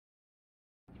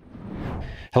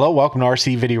Hello, welcome to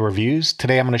RC Video Reviews.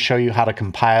 Today I'm going to show you how to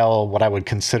compile what I would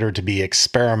consider to be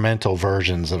experimental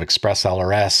versions of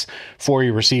ExpressLRS for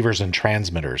your receivers and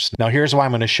transmitters. Now here's why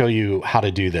I'm going to show you how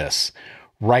to do this.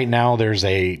 Right now there's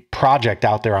a project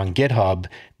out there on Github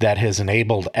that has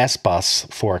enabled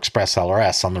SBUS for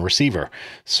ExpressLRS on the receiver.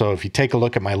 So if you take a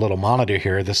look at my little monitor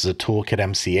here, this is a Toolkit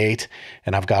MC8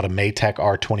 and I've got a Maytech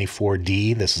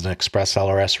R24D. This is an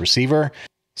ExpressLRS receiver.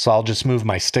 So I'll just move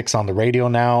my sticks on the radio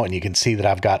now, and you can see that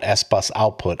I've got SBUS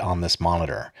output on this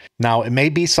monitor. Now, it may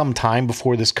be some time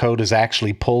before this code is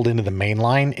actually pulled into the main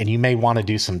line, and you may want to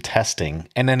do some testing.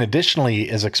 And then additionally,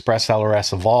 as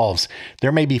ExpressLRS evolves,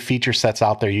 there may be feature sets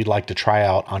out there you'd like to try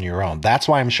out on your own. That's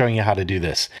why I'm showing you how to do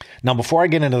this. Now, before I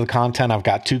get into the content, I've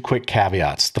got two quick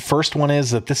caveats. The first one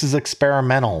is that this is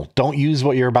experimental. Don't use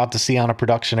what you're about to see on a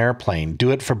production airplane.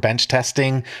 Do it for bench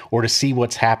testing or to see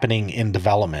what's happening in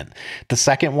development. The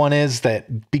second one is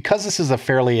that because this is a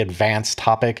fairly advanced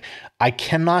topic, I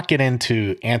cannot get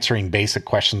into answering basic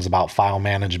questions about file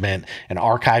management and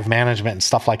archive management and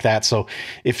stuff like that. So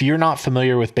if you're not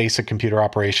familiar with basic computer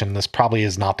operation, this probably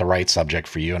is not the right subject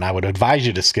for you, and I would advise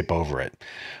you to skip over it.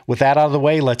 With that out of the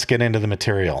way, let's get into the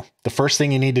material. The first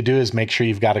thing you need to do is make sure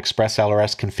you've got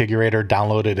ExpressLRS configurator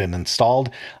downloaded and installed.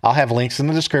 I'll have links in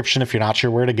the description if you're not sure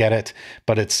where to get it,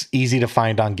 but it's easy to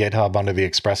find on GitHub under the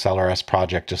ExpressLRS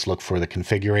project. Just look for the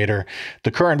configurator. The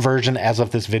current version as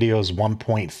of this video is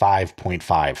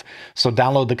 1.5.5. So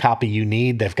download the copy you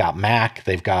need. They've got Mac,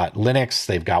 they've got Linux,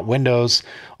 they've got Windows,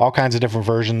 all kinds of different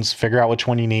versions. Figure out which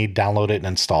one you need, download it, and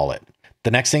install it.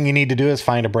 The next thing you need to do is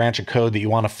find a branch of code that you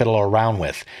want to fiddle around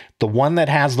with. The one that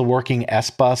has the working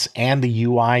SBUS and the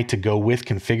UI to go with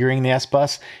configuring the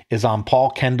SBUS is on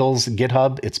Paul Kendall's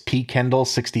GitHub. It's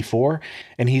pkendall64,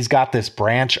 and he's got this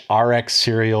branch RX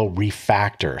serial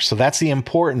refactor. So that's the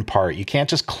important part. You can't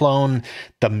just clone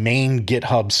the main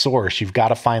GitHub source. You've got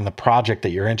to find the project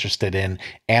that you're interested in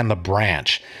and the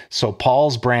branch. So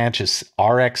Paul's branch is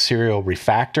RX serial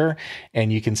refactor,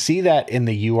 and you can see that in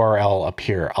the URL up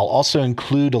here. I'll also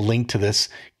include a link to this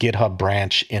GitHub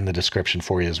branch in the description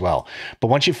for you as well. But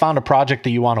once you've found a project that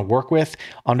you want to work with,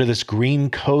 under this green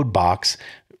code box,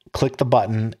 click the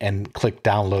button and click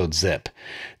download zip.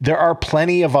 There are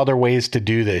plenty of other ways to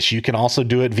do this. You can also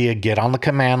do it via Git on the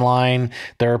command line.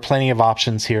 There are plenty of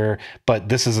options here, but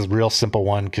this is a real simple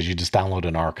one because you just download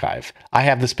an archive. I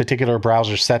have this particular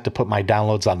browser set to put my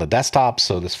downloads on the desktop,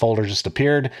 so this folder just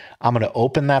appeared. I'm going to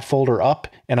open that folder up,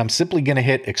 and I'm simply going to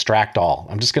hit extract all.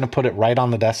 I'm just going to put it right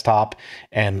on the desktop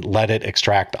and let it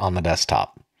extract on the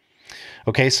desktop.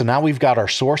 Okay, so now we've got our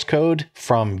source code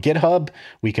from GitHub.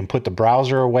 We can put the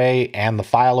browser away and the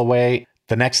file away.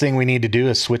 The next thing we need to do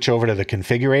is switch over to the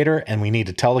configurator, and we need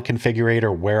to tell the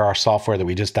configurator where our software that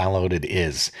we just downloaded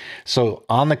is. So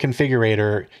on the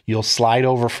configurator, you'll slide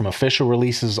over from official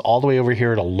releases all the way over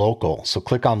here to local. So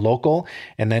click on local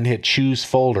and then hit choose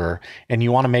folder, and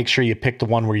you want to make sure you pick the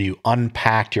one where you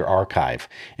unpacked your archive.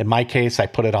 In my case, I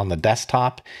put it on the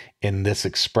desktop in this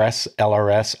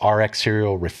ExpressLRS RX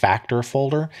serial refactor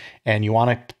folder, and you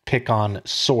want to pick on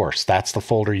source. That's the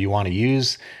folder you want to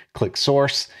use. Click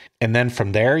source, and then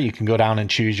from there you can go down and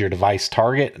choose your device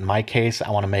target. In my case, I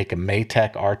want to make a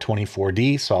Maytech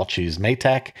R24D, so I'll choose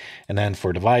Maytech, and then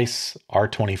for device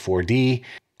R24D.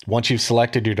 Once you've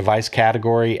selected your device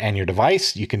category and your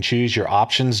device, you can choose your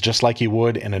options just like you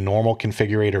would in a normal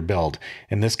configurator build.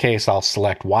 In this case, I'll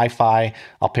select Wi-Fi.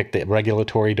 I'll pick the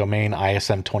regulatory domain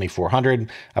ISM 2400.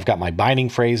 I've got my binding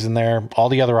phrase in there, all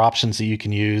the other options that you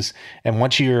can use. And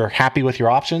once you're happy with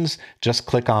your options, just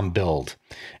click on build.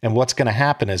 And what's going to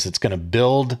happen is it's going to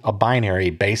build a binary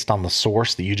based on the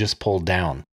source that you just pulled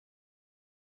down.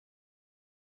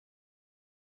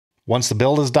 Once the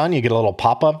build is done, you get a little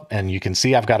pop-up, and you can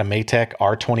see I've got a Maytech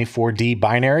R24D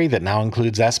binary that now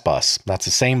includes SBUS. That's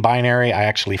the same binary I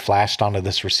actually flashed onto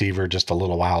this receiver just a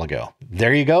little while ago.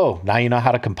 There you go. Now you know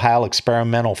how to compile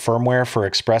experimental firmware for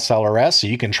ExpressLRS, so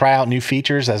you can try out new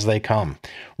features as they come.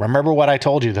 Remember what I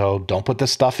told you though, don't put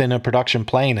this stuff in a production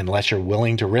plane unless you're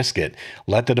willing to risk it.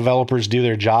 Let the developers do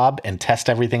their job and test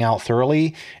everything out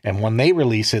thoroughly, and when they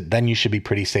release it, then you should be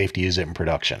pretty safe to use it in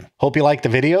production. Hope you liked the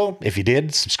video. If you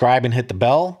did, subscribe and hit the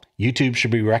bell. YouTube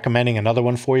should be recommending another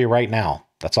one for you right now.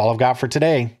 That's all I've got for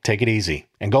today. Take it easy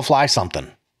and go fly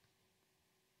something.